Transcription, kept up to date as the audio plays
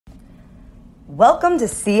Welcome to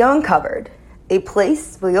CEO Uncovered, a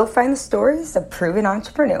place where you'll find the stories of proven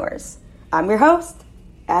entrepreneurs. I'm your host,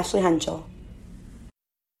 Ashley Henschel.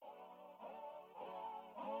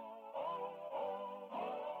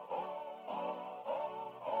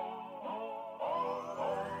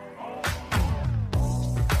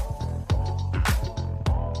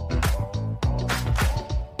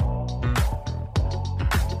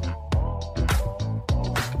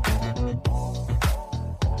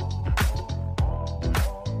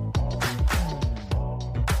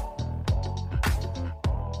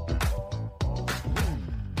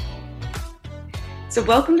 So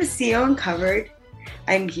welcome to CEO Uncovered.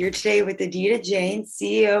 I'm here today with Aditya Jain,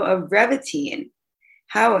 CEO of Revitine.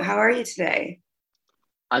 How are you today?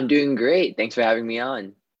 I'm doing great. Thanks for having me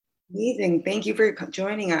on. Amazing. Thank you for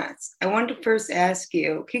joining us. I wanted to first ask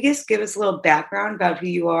you, could you just give us a little background about who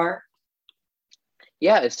you are?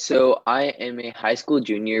 Yeah, so I am a high school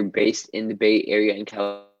junior based in the Bay Area in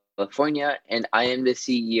California, and I am the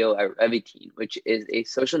CEO at Revitine, which is a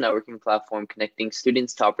social networking platform connecting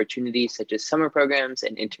students to opportunities such as summer programs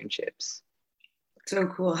and internships. So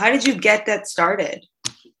cool. How did you get that started?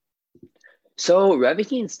 So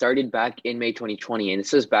Revitine started back in May 2020, and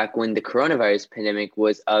this was back when the coronavirus pandemic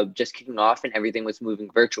was just kicking off and everything was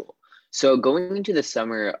moving virtual. So going into the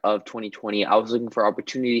summer of 2020, I was looking for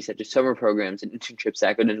opportunities such as summer programs and internships that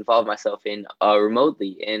I could involve myself in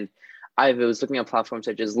remotely. And I was looking at platforms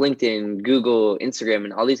such as LinkedIn, Google, Instagram,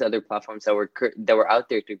 and all these other platforms that were out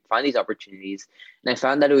there to find these opportunities. And I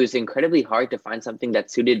found that it was incredibly hard to find something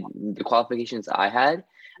that suited the qualifications I had,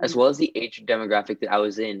 as well as the age demographic that I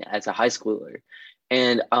was in as a high schooler.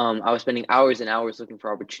 And I was spending hours and hours looking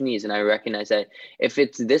for opportunities. And I recognized that if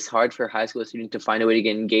it's this hard for a high school student to find a way to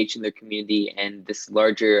get engaged in their community and this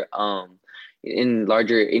larger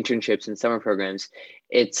internships and summer programs,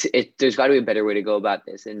 there's got to be a better way to go about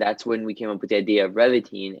this. And that's when we came up with the idea of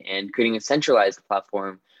Revitine and creating a centralized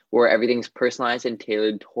platform where everything's personalized and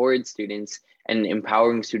tailored towards students and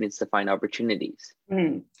empowering students to find opportunities.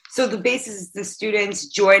 Mm. So the basis is the students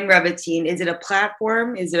join Revitine. Is it a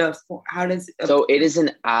platform? Is it So it is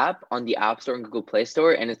an app on the App Store and Google Play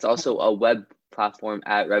Store, and it's also a web platform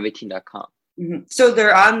at revitine.com. Mm-hmm. So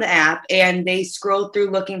they're on the app and they scroll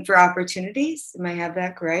through looking for opportunities. Am I have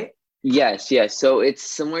that correct? Yes. So it's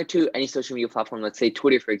similar to any social media platform, let's say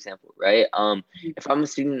Twitter, for example, right? If I'm a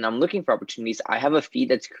student and I'm looking for opportunities, I have a feed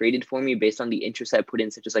that's created for me based on the interests I put in,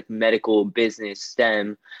 such as like medical, business,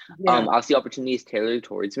 STEM. Yeah. I'll see opportunities tailored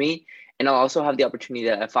towards me. And I'll also have the opportunity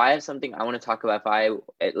that if I have something I want to talk about,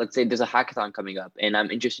 let's say there's a hackathon coming up and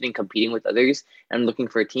I'm interested in competing with others and I'm looking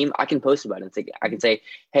for a team, I can post about it. I can say,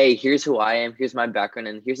 hey, here's who I am, here's my background,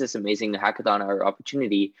 and here's this amazing hackathon or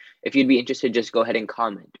opportunity. If you'd be interested, just go ahead and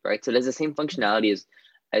comment, right? So there's the same functionality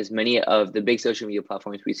as many of the big social media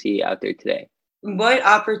platforms we see out there today. What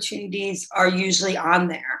opportunities are usually on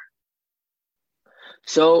there?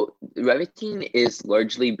 So Revitine is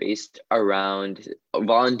largely based around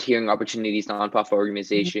volunteering opportunities, nonprofit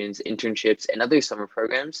organizations, internships, and other summer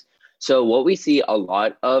programs. So what we see a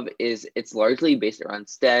lot of is it's largely based around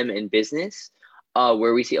STEM and business,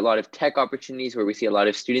 where we see a lot of tech opportunities, where we see a lot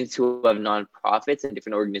of students who have nonprofits and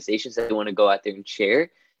different organizations that they want to go out there and share.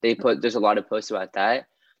 There's a lot of posts about that.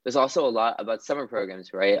 There's also a lot about summer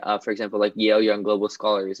programs, right? For example, like Yale Young Global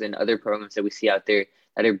Scholars and other programs that we see out there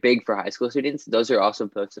that are big for high school students. Those are also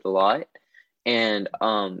posted a lot. And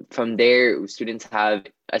from there, students have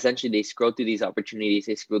essentially, they scroll through these opportunities,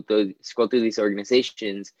 they scroll through these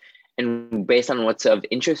organizations, and based on what's of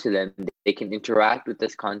interest to them, they can interact with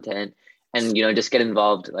this content and, just get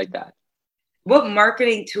involved like that. What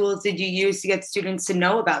marketing tools did you use to get students to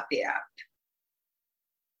know about the app?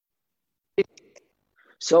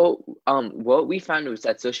 So what we found was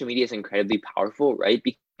that social media is incredibly powerful, right?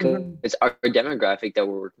 Because our demographic that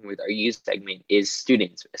we're working with, our youth segment, is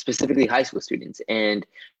students, specifically high school students. And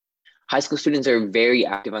high school students are very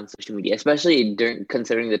active on social media, especially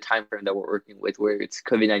considering the time frame that we're working with, where it's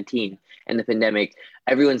COVID-19 and the pandemic.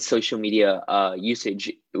 Everyone's social media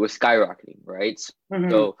usage was skyrocketing, right?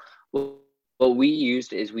 So what we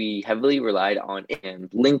used is we heavily relied on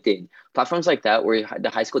LinkedIn, platforms like that, where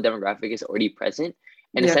the high school demographic is already present.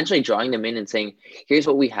 And essentially drawing them in and saying, here's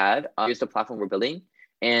what we have, here's the platform we're building.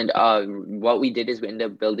 And what we did is we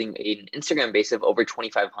ended up building an Instagram base of over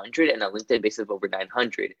 2,500 and a LinkedIn base of over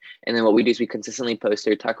 900. And then what we do is we consistently post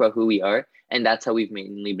there, talk about who we are. And that's how we've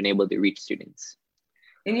mainly been able to reach students.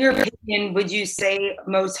 In your opinion, would you say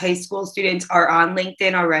most high school students are on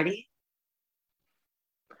LinkedIn already?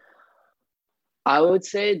 I would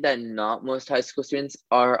say that not most high school students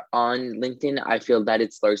are on LinkedIn. I feel that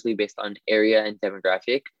it's largely based on area and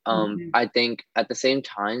demographic. Mhm. I think at the same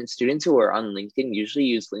time, students who are on LinkedIn usually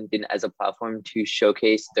use LinkedIn as a platform to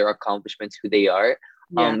showcase their accomplishments, who they are.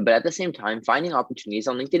 Yeah. But at the same time, finding opportunities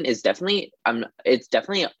on LinkedIn is definitely it's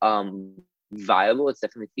definitely viable. It's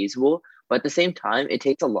definitely feasible. But at the same time, it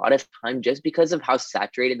takes a lot of time just because of how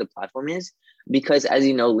saturated the platform is. Because as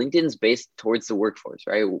you know, LinkedIn's based towards the workforce,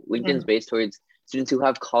 right? LinkedIn's Mhm. based towards students who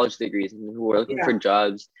have college degrees and who are looking for Yeah.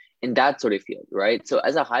 jobs in that sort of field, right? So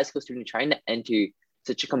as a high school student trying to enter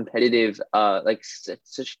such a competitive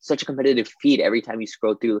such a competitive feed every time you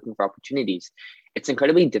scroll through looking for opportunities, it's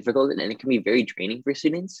incredibly difficult and it can be very draining for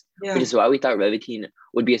students, which Yeah. is why we thought Revitine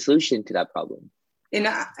would be a solution to that problem. And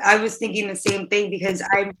I was thinking the same thing because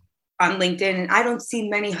I'm on LinkedIn and I don't see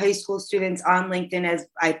many high school students on LinkedIn as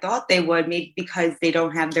I thought they would, maybe because they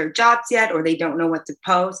don't have their jobs yet or they don't know what to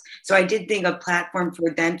post. So I did think a platform for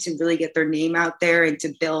them to really get their name out there and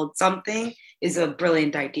to build something is a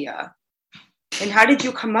brilliant idea. And how did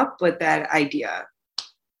you come up with that idea?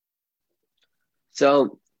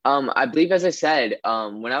 So I believe, as I said,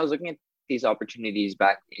 when I was looking at these opportunities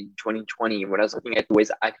back in 2020, when I was looking at the ways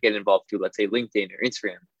I could get involved through, let's say, LinkedIn or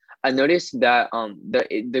Instagram, I noticed that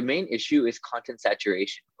the main issue is content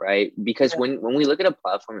saturation, right? Because when we look at a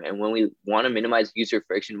platform and when we want to minimize user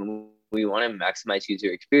friction, when we want to maximize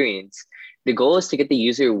user experience, the goal is to get the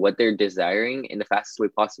user what they're desiring in the fastest way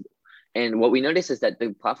possible. And what we noticed is that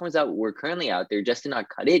the platforms that were currently out there just did not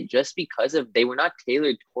cut it just because of they were not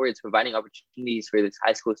tailored towards providing opportunities for this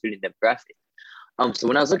high school student demographic. So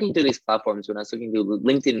when I was looking through these platforms, when I was looking through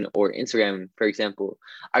LinkedIn or Instagram, for example,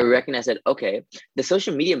 I recognized that, okay, the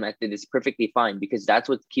social media method is perfectly fine because that's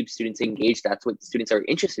what keeps students engaged. That's what students are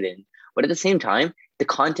interested in. But at the same time, the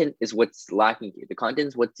content is what's lacking here. The content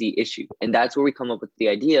is what's the issue. And that's where we come up with the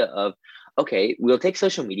idea of, okay, we'll take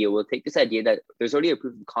social media, we'll take this idea that there's already a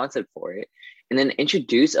proof of concept for it, and then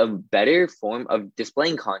introduce a better form of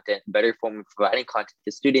displaying content, better form of providing content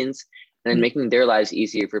to students, and then making their lives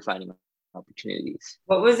easier for finding opportunities.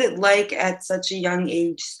 What was it like at such a young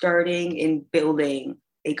age starting and building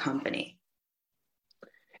a company?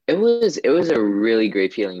 It was a really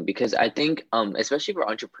great feeling because I think especially for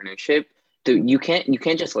entrepreneurship, you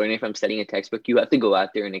can't just learn it from studying a textbook. You have to go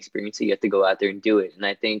out there and experience it. You have to go out there and do it. And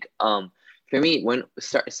I think for me when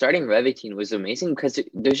starting Revitine was amazing because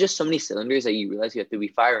there's just so many cylinders that you realize you have to be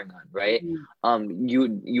firing on, right? Mhm.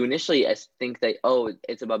 You initially think that, oh,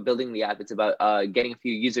 it's about building the app, it's about getting a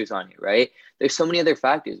few users on it, right? There's so many other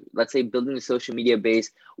factors. Let's say building the social media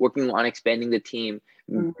base, working on expanding the team,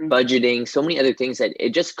 Mhm. budgeting, so many other things that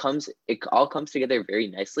it all comes together very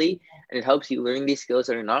nicely, and it helps you learn these skills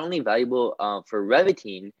that are not only valuable for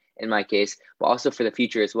Revitine in my case, but also for the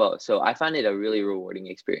future as well. So I found it a really rewarding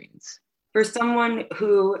experience. For someone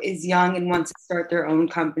who is young and wants to start their own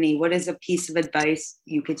company, what is a piece of advice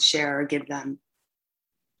you could share or give them?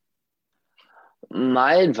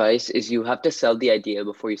 My advice is you have to sell the idea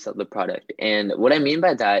before you sell the product. And what I mean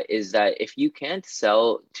by that is that if you can't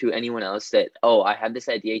sell to anyone else that, oh, I have this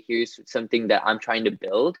idea, here's something that I'm trying to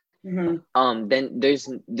build, Mhm.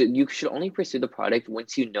 then you should only pursue the product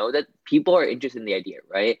once you know that people are interested in the idea,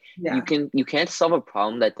 right? Yeah. You can't solve a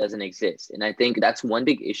problem that doesn't exist. And I think that's one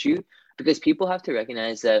big issue because people have to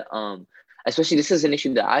recognize that especially this is an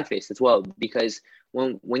issue that I face as well, because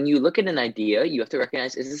when you look at an idea, you have to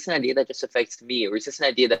recognize, is this an idea that just affects me, or is this an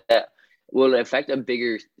idea that will affect a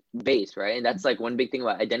bigger base, right? And that's like one big thing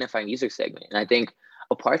about identifying user segment. And I think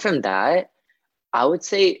apart from that, I would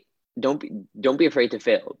say don't be afraid to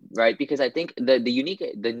fail, right? Because I think the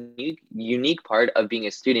unique part of being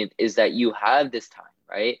a student is that you have this time,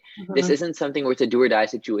 right? This Mhm. isn't something where it's a do or die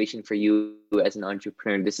situation for you as an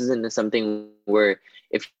entrepreneur. This isn't something where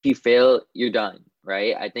if you fail, you're done,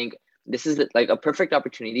 right? I think this is like a perfect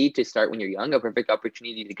opportunity to start when you're young, a perfect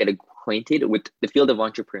opportunity to get acquainted with the field of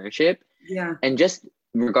entrepreneurship, Yeah. and just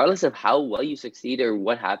regardless of how well you succeed or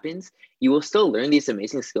what happens, you will still learn these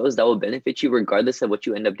amazing skills that will benefit you regardless of what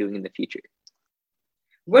you end up doing in the future.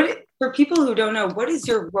 What for people who don't know, what is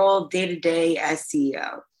your role day to day as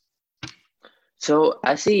CEO? So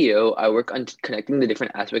as CEO, I work on connecting the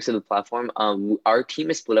different aspects of the platform. Our team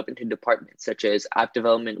is split up into departments such as app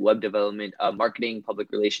development, web development, marketing,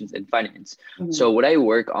 public relations, and finance. Mhm. So what I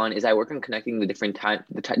work on is I work on connecting the different time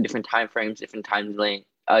frames, different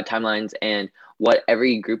timelines, and what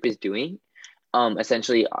every group is doing.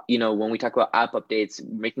 Essentially, when we talk about app updates,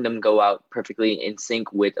 making them go out perfectly in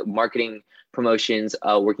sync with marketing promotions,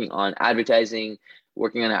 working on advertising,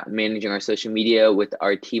 working on managing our social media with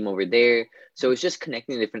our team over there. So it's just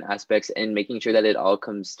connecting the different aspects and making sure that it all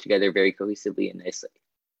comes together very cohesively and nicely.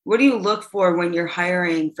 What do you look for when you're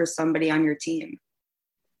hiring for somebody on your team?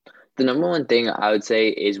 The number one thing I would say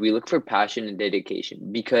is we look for passion and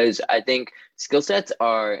dedication because I think skill sets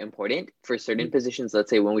are important for certain positions. Let's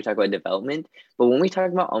say when we talk about development, but when we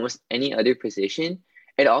talk about almost any other position,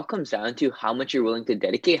 it all comes down to how much you're willing to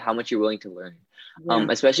dedicate, how much you're willing to learn. Yeah.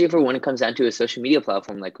 Especially for when it comes down to a social media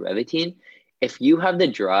platform like Reviteen, if you have the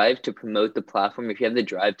drive to promote the platform, if you have the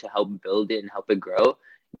drive to help build it and help it grow,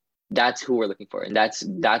 that's who we're looking for, and that's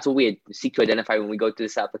what we seek to identify when we go through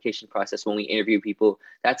this application process. When we interview people,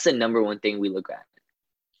 that's the number one thing we look at.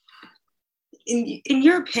 In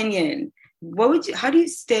your opinion, how do you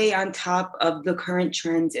stay on top of the current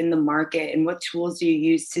trends in the market, and what tools do you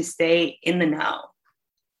use to stay in the know?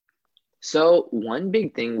 So one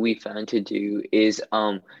big thing we found to do is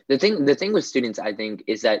the thing with students, I think,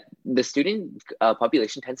 is that the student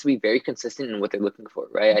population tends to be very consistent in what they're looking for,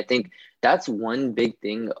 right? I think that's one big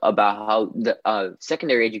thing about how the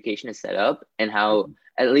secondary education is set up, and how,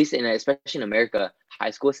 at least especially in America,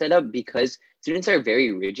 high school is set up, because students are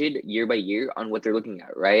very rigid year by year on what they're looking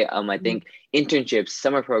at, right? I think internships,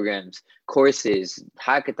 summer programs, courses,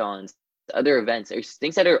 hackathons, other events, there's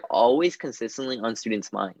things that are always consistently on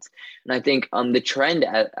students' minds. And I think the trend,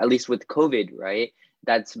 at least with COVID, right,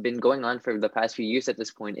 that's been going on for the past few years at this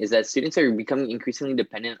point, is that students are becoming increasingly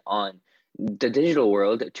dependent on the digital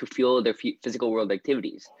world to fuel their physical world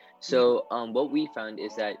activities. So what we found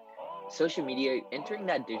is that social media, entering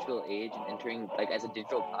that digital age and entering like as a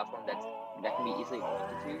digital platform that can be easily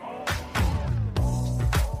connected to.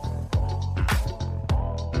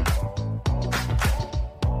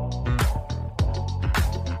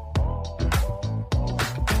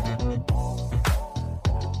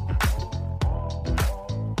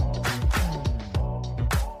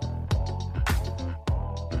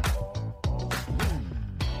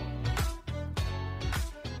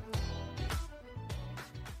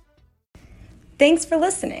 Thanks for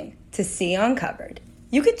listening to See Uncovered.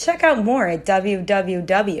 You can check out more at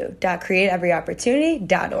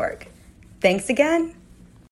www.createeveryopportunity.org. Thanks again,